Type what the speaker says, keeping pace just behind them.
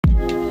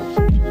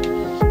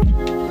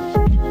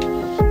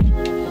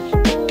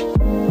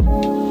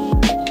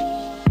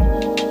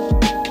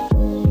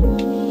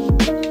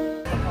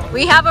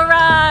have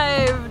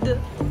arrived! To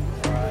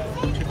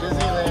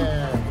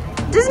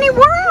Disneyland. Disney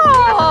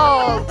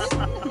World!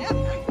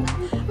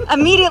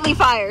 Immediately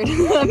fired.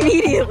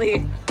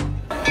 Immediately.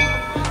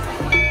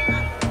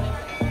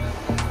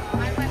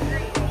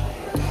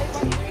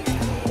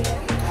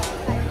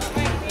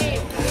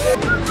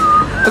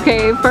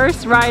 Okay,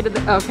 first ride of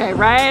the, okay,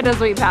 right as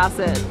we pass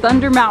it.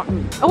 Thunder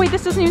Mountain. Oh wait,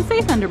 this doesn't even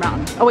say Thunder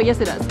Mountain. Oh wait,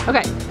 yes it does.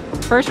 Okay,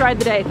 first ride of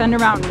the day, Thunder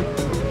Mountain.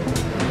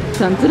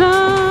 Dun dun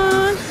dun!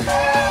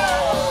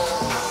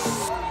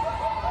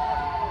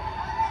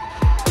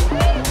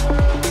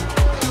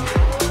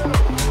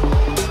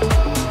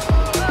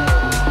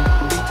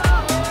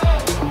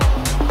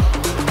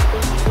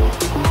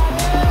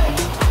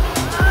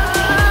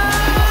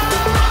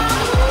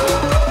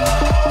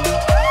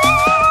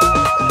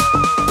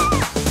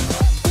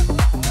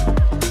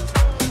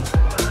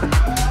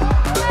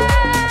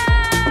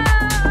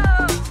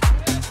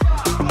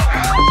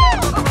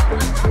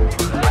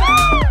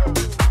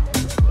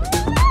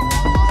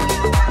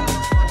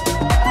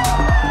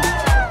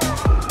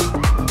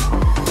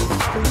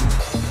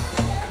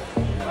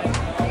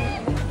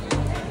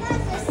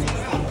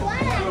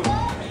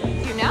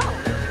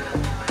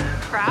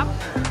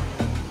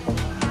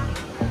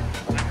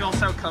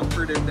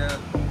 Comforted now.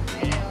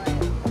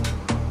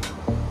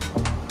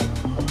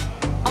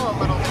 Oh, a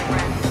little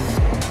different.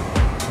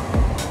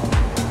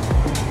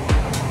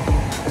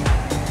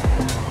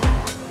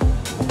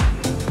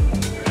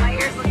 My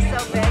ears look so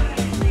big.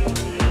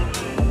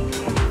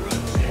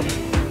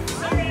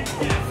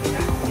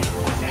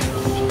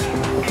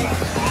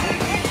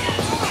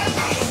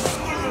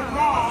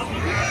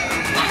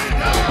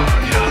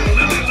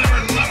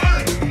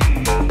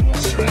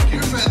 Strike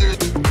your feathers.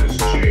 This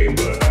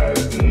chamber has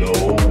no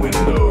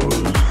windows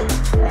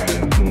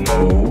and no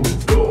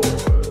doors.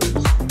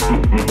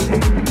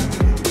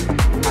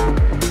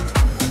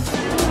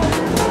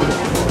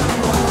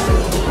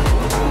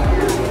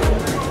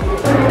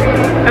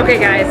 Okay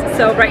guys,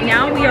 so right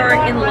now we are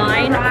in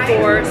line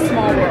for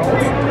Small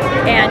World,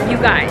 and you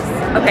guys,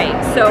 okay,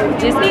 so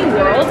Disney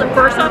World,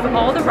 first off,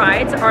 all the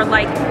rides are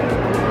like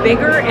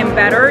bigger and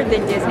better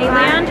than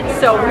Disneyland,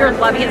 so we're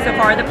loving it so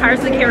far. The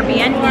Pirates of the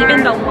Caribbean,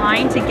 even the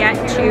line to get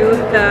to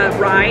the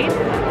ride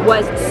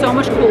was so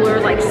much cooler,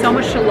 like so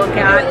much to look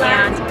at,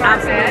 and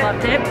absolutely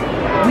loved it.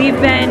 We've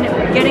been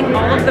getting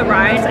all of the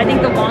rides. I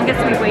think the longest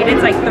we waited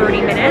is like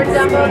 30 minutes,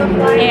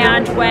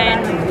 and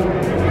when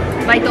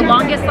like the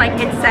longest like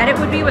it said it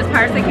would be was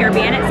Pirates of the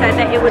Caribbean, it said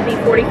that it would be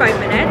 45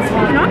 minutes.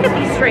 You cannot get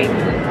these straight.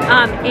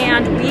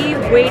 And we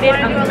waited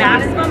a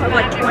maximum of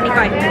like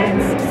 25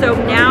 minutes. So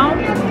now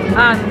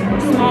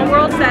Small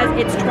World says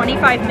it's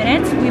 25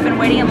 minutes. We've been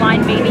waiting in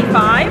line maybe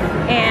 5,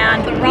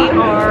 and we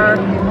are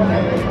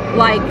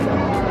like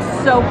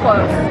so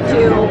close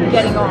to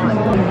getting on.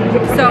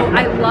 So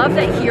I love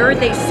that here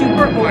they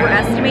super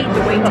overestimate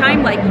the wait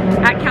time. Like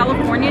at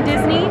California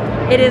Disney,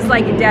 it is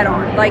like dead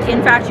on. Like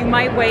in fact, you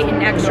might wait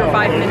an extra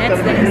 5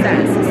 minutes than it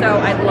says. So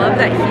I love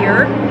that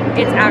here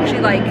it's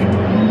actually like,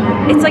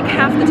 it's like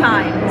half the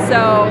time.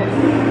 So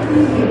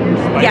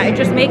yeah, it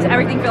just makes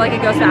everything feel like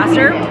it goes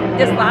faster.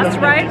 This last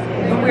ride,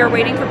 when we were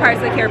waiting for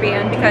Pirates of the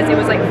Caribbean, because it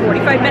was like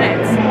 45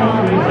 minutes,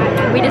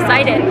 we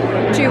decided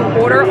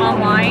to order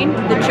online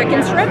the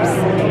chicken strips,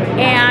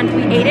 and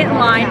we ate it in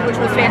line, which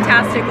was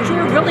fantastic, which we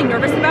were really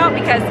nervous about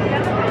because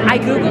I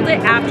googled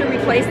it after we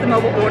placed the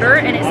mobile order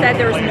and it said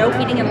there was no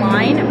eating in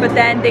line, but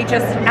then they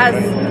just,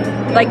 as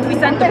like we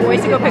sent the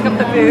boys to go pick up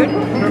the food,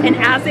 and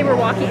as they were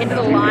walking into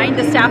the line,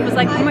 the staff was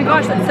like, oh my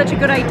gosh, that's such a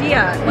good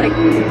idea. Like,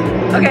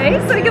 okay,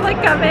 so we can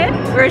like come in.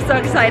 We're so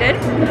excited.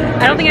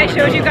 I don't think I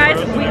showed you guys,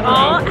 we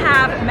all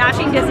have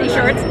matching Disney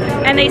shirts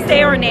and they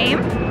say our name.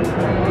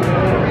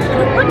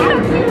 Look how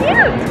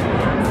cute.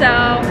 So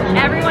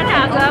everyone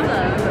has them.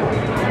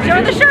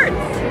 Show the shirts.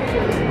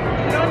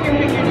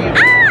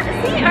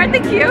 Aren't they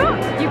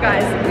cute? You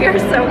guys, we are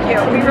so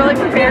cute. We really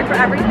prepared for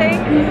everything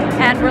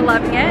and we're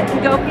loving it.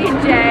 Gopi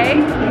and Jay,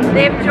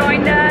 they've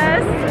joined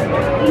us.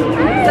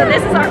 So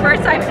this is our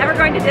first time ever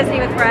going to Disney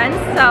with friends.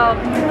 So,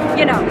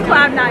 you know,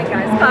 Cloud 9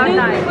 guys, Cloud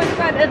 9.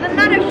 Isn't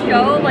that a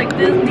show like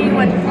Disney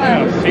with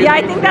friends? Yeah,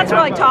 I think that's for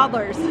like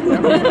toddlers.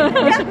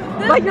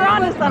 Yeah, but you're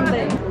onto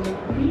something.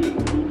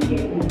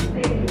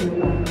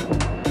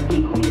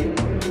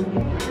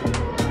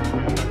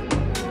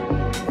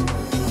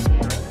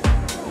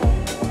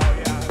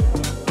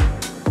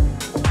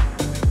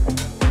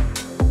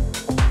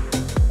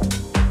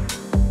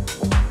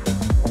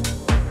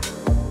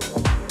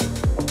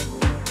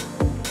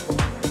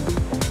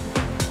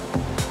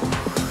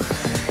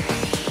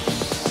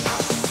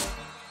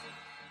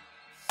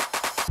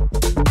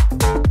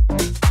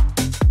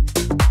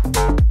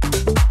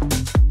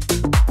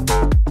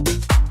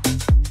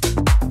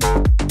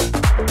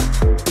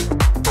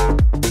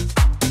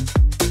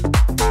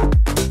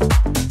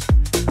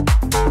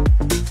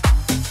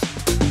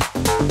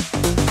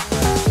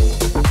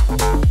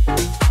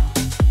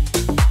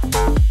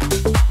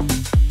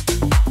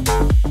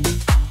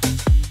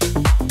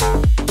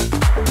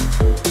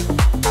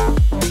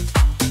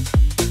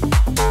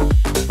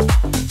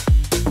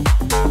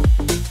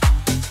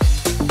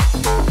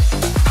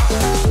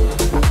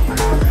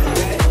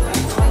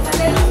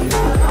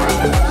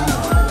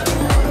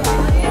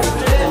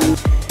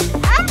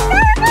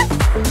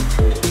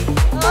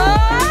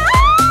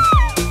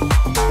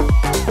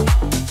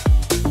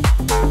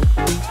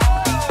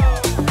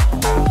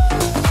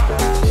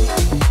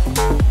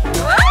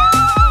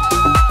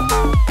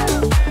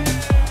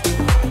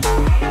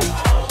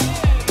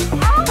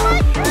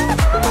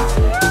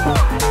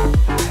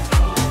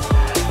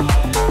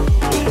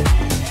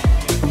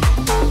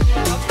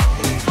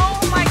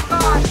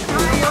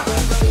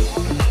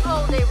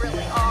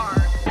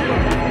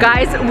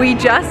 Guys, we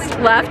just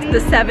left the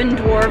Seven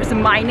Dwarfs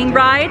mining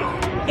ride.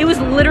 It was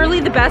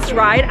literally the best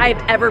ride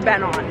I've ever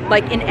been on,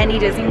 like in any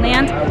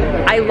Disneyland.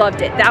 I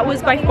loved it. That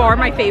was by far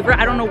my favorite.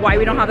 I don't know why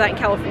we don't have that in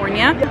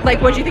California. Like,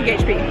 what'd you think,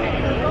 HP?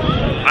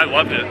 I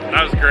loved it.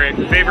 That was great.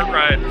 Favorite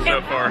ride so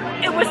far.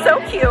 It was so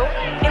cute.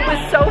 It was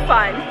so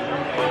fun.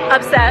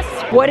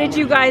 Obsessed. What did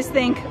you guys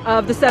think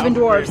of the Seven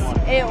Dwarfs?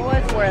 It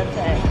was worth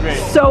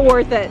it. So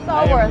worth it.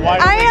 So worth it.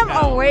 I am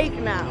awake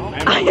now.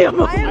 I am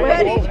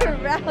ready to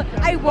rally.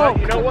 I woke.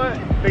 You know what?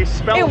 They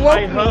spell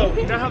hi-ho.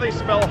 You know how they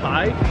spell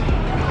hi?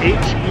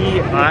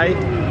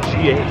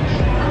 H-E-I-G-H.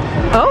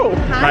 Oh.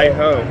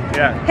 Hi-ho.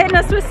 Yeah. Hitting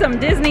us with some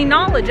Disney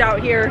knowledge out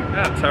here.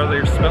 Yeah, that's how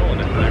they're spelling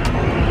it there.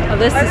 Oh,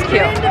 this is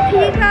cute. Are we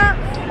doing the peanuts?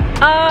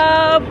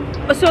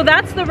 So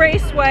that's the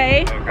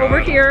raceway over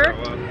here.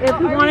 If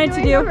we wanted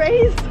to do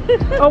race.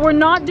 Oh, we're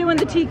not doing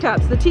the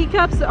teacups. The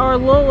teacups are a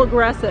little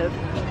aggressive.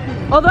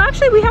 Although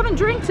actually we haven't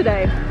drank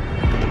today.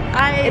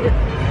 I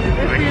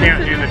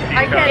can't do the teacup.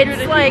 I can't do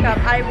It's the like- teacup.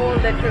 I will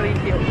literally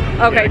puke.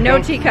 Okay, no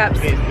teacups.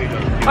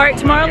 All right,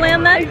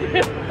 Tomorrowland then.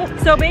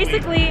 So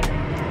basically,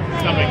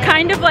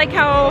 kind of like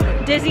how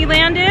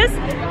Disneyland is,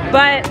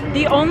 but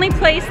the only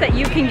place that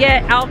you can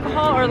get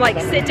alcohol or like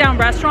sit down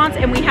restaurants,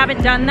 and we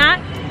haven't done that.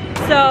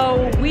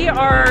 So we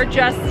are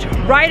just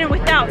riding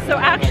without. So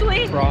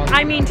actually,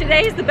 I mean,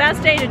 today is the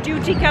best day to do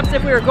teacups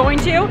if we were going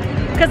to,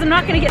 because I'm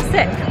not gonna get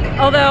sick.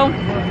 Although,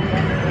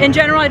 in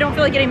general, I don't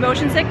feel like getting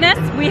motion sickness.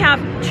 We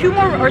have two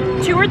or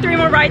three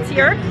more rides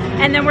here,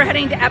 and then we're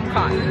heading to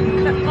Epcot.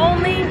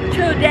 Only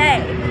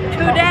today.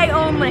 Today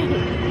only.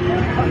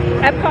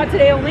 Epcot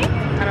today only?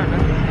 I don't know.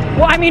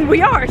 Well, I mean,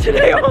 we are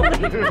today only.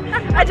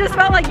 I just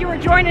felt like you were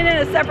joining in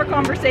a separate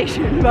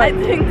conversation. But, I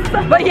think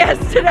so. But yes,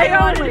 today I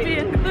wanted only. to be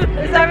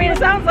included. I mean, it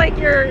sounds like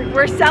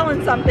we're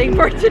selling something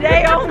for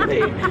today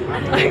only.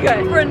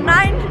 Okay. For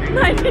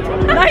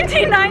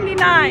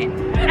 $19.99.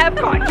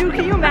 Epcot. Dude,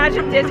 can you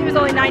imagine if Disney was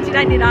only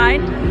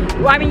 $19.99?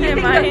 Well, I mean,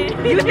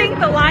 you think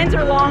the lines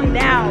are long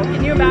now.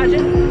 Can you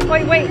imagine?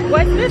 Wait,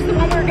 what's this? The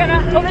one we were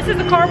gonna, oh, this is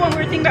the car one we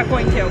were thinking about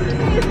going to. All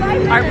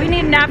right, we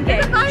need to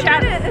navigate.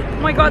 Chat. Oh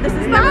my God, this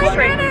is never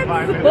straight.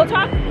 We'll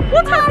talk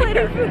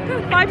later.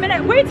 5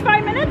 minutes. Wait, it's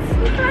 5 minutes?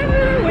 5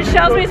 minutes. Which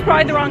tells me it's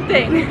probably the wrong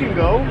thing. You can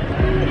go.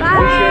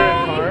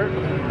 Bye.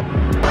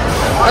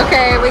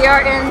 Okay, we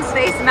are in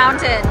Space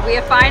Mountain. We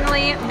have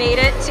finally made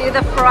it to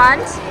the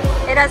front.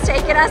 It has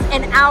taken us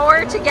an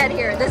hour to get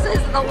here. This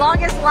is the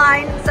longest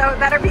line, so it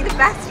better be the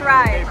best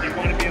ride. Do you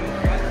want to be in the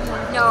front?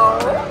 No.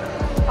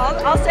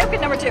 I'll stay up at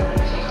number 2.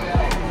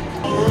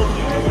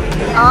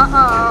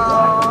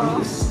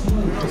 Uh-oh.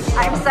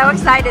 I'm so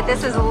excited.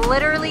 This is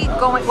literally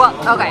going, well,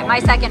 okay, my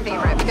second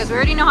favorite, because we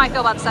already know how I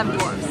feel about the Seven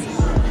Dwarfs.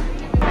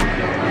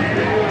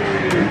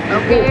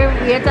 Okay,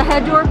 we have to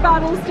head to our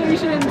battle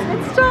stations.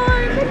 It's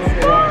time, it's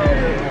time.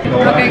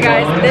 Okay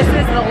guys, this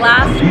is the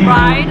last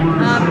ride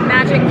of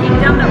Magic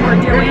Kingdom that we're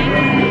doing.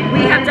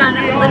 We have done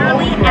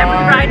literally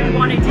every ride we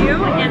want to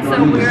do, and so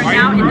we're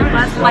now in the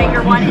Buzz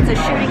Lightyear one. It's a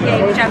shooting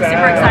game, which I'm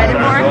super excited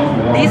for.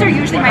 These are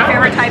usually my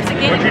favorite types of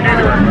games,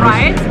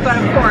 rides, but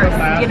of course,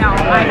 you know,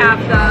 I have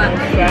the...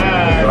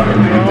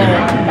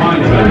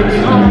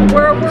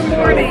 we're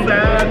mourning.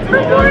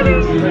 We're mourning.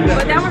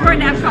 But then we're going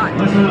to Epcot.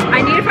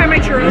 I need to find my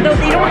churro, though.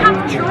 They don't have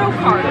churro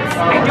cards.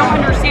 I don't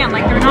understand.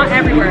 Like, they're not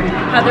everywhere.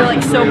 They're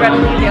like so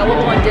readily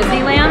available in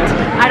Disneyland.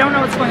 I don't know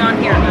what's going on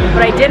here,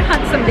 but I did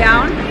hunt some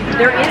down.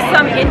 There is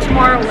some in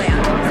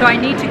Tomorrowland, so I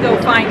need to go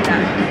find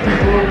them.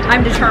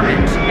 I'm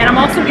determined, and I'm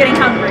also getting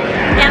hungry,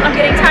 and I'm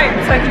getting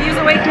tired, so I can use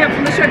it wake me up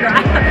from the sugar.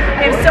 I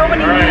have so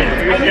many needs.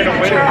 I need a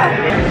churro.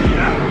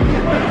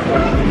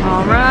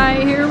 All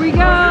right, here we go.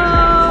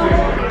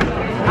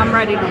 I'm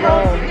ready to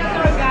roll.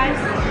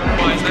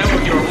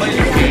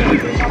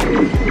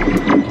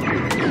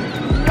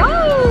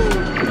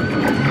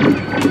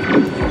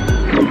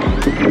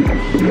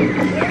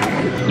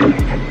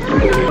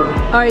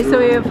 All right, so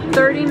we have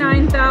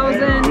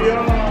 39,000,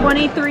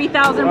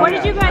 23,000. What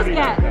did you guys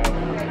get?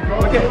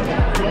 Okay.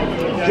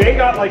 Jay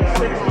got like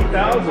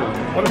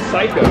 60,000. What a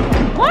psycho.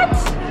 What?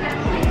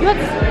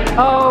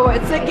 Oh,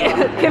 it's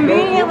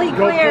conveniently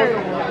cleared.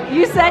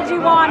 You said you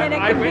wanted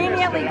it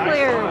conveniently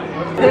cleared.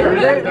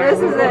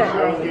 This is it.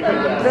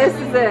 This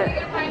is it.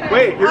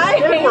 Wait, your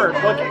skin work.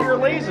 Look at your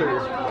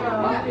lasers.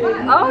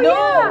 Oh,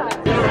 yeah.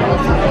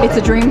 It's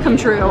a dream come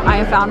true. I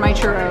have found my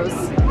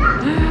churros.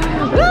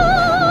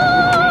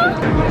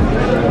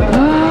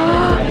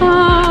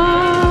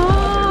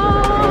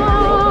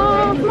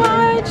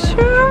 My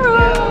churro.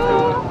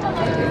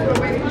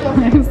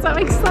 I'm so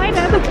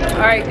excited.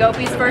 All right,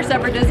 Gopi's first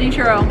ever Disney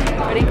churro.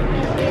 Ready?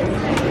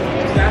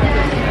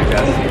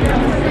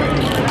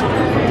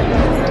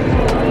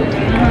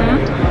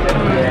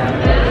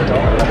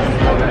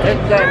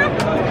 It's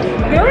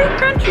very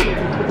crunchy.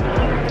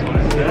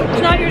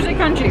 It's not usually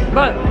crunchy,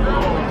 but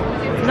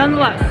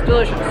nonetheless,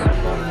 delicious.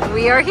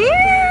 We are here!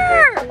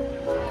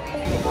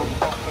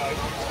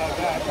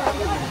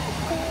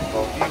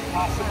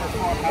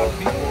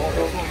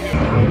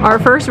 Our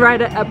first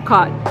ride at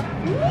Epcot.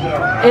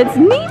 It's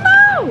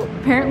Nemo!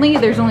 apparently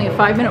there's only a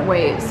 5-minute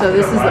wait, so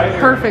this is the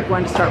perfect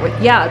one to start with.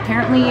 Yeah,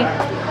 apparently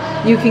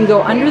you can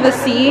go under the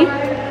sea.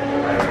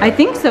 I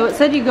think so. It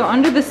said you go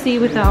under the sea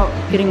without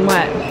getting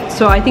wet.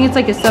 So I think it's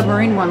like a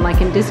submarine one,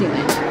 like in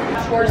Disneyland.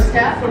 Short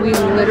step. We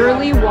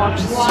literally walked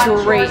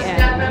straight in.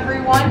 Step,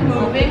 everyone.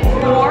 Moving.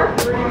 4.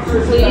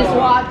 Please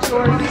watch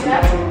your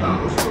step.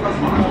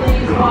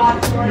 Please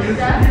watch your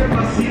step.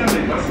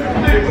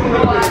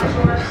 Watch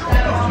your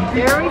step.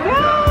 There we go.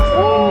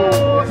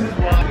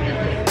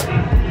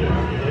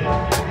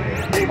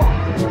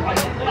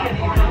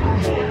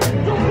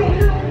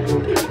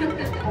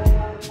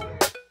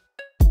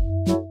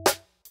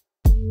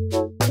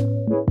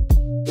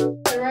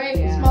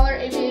 Smaller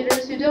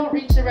aviators who don't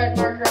reach the red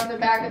marker on the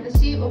back of the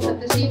seat will put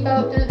the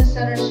seatbelt through the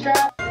center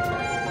strap.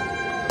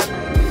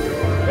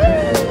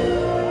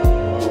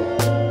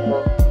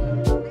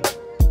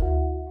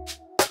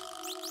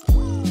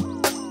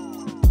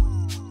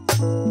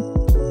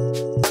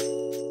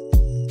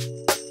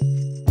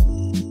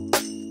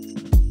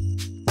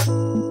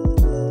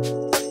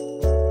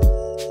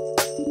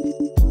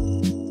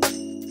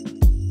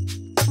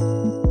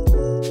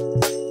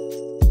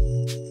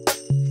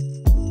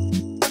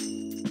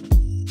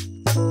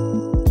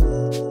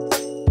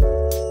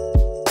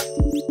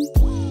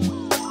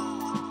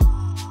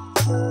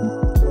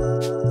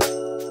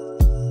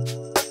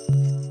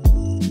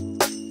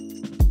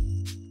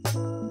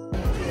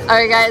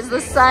 Alright guys, the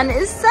sun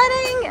is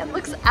setting. It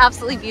looks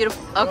absolutely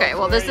beautiful. Okay,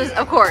 well this is,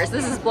 of course,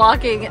 this is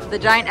blocking the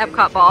giant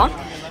Epcot ball,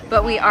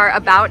 but we are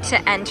about to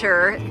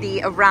enter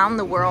the around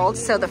the world.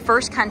 So the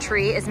first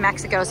country is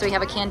Mexico, so we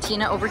have a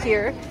cantina over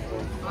here.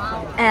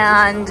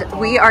 And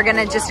we are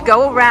gonna just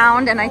go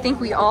around, and I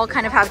think we all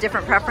kind of have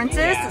different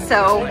preferences.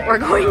 So we're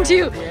going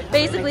to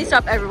basically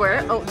stop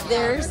everywhere. Oh,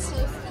 there's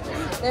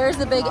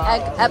the big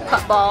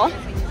Epcot ball.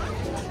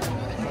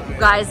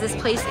 Guys, this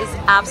place is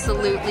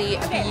absolutely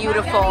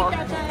beautiful.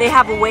 They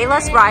have way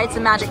less rides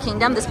than Magic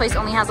Kingdom. This place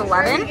only has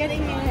 11.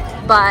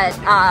 But,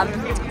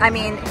 I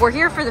mean, we're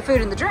here for the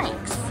food and the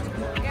drinks.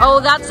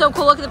 Oh, that's so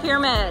cool. Look at the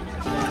pyramid.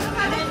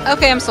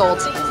 Okay, I'm sold.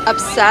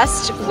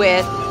 Obsessed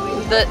with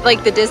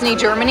the Disney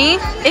Germany.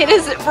 It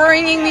is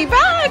bringing me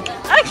back.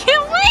 I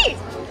can't wait.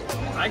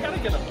 I gotta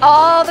get a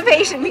All the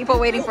patient people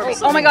waiting for me.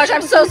 Oh my gosh,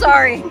 I'm so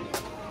sorry.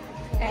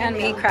 And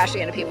me crashing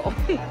into people.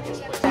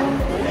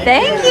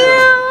 Thank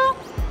you.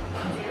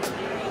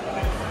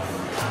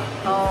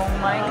 Oh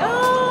my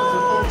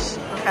gosh.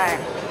 Okay.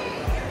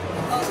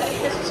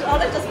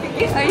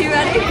 Are you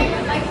ready?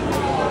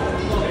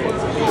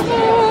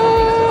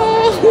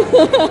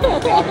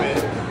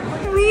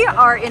 We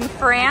are in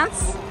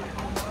France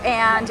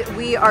and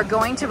we are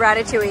going to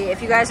Ratatouille.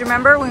 If you guys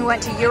remember, when we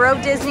went to Euro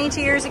Disney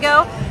 2 years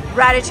ago,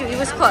 Ratatouille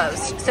was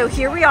closed. So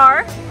here we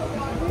are.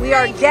 We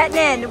are getting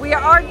in. We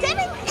are getting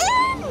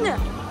in.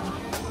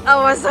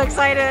 Oh, I'm so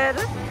excited.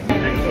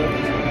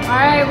 All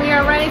right, we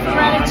are ready for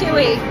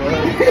Ratatouille.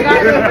 We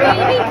got the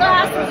baby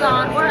glasses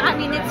on. Or, I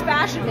mean, it's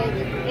fashion,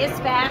 baby. It's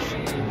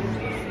fashion.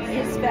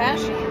 It's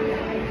fashion.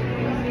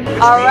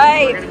 All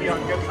right,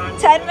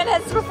 10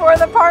 minutes before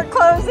the park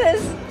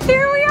closes.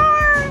 Here we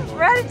are,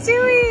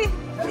 Ratatouille.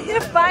 We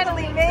have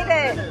finally made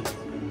it.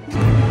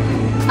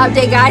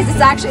 Update, guys.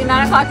 It's actually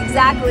 9 o'clock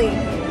exactly.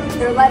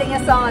 They're letting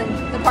us on.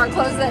 The park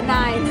closes at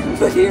 9,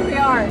 but here we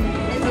are.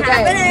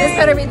 Okay, this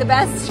better be the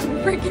best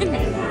freaking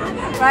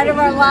ride of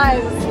our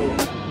lives.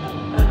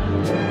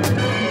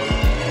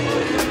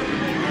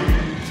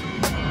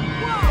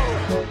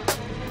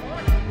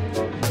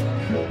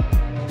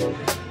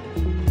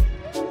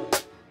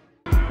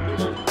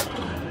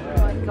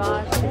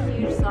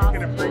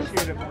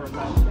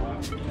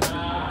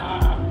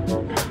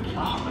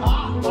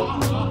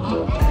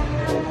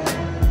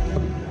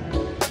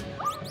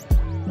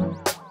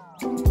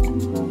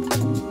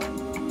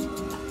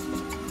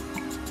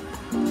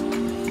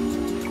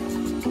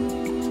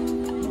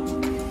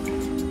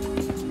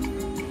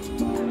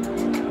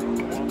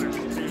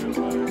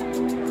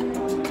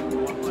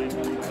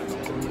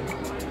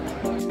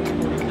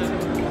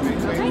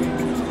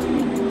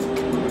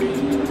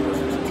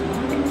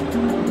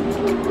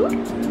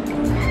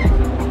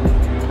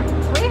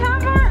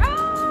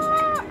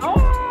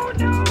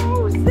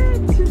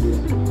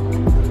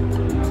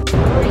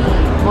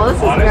 Well, this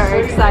is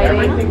very exciting.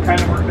 Everything kind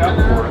of worked out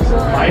for us,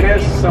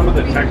 minus some of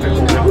the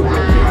technical difficulties.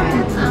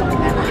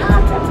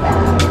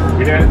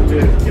 We didn't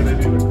get to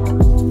do the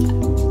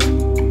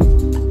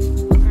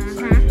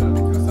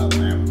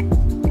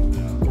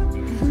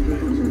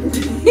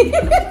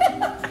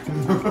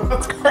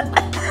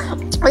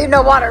We have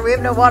no water. We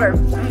have no water.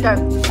 Okay.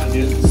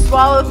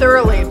 Swallow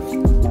thoroughly.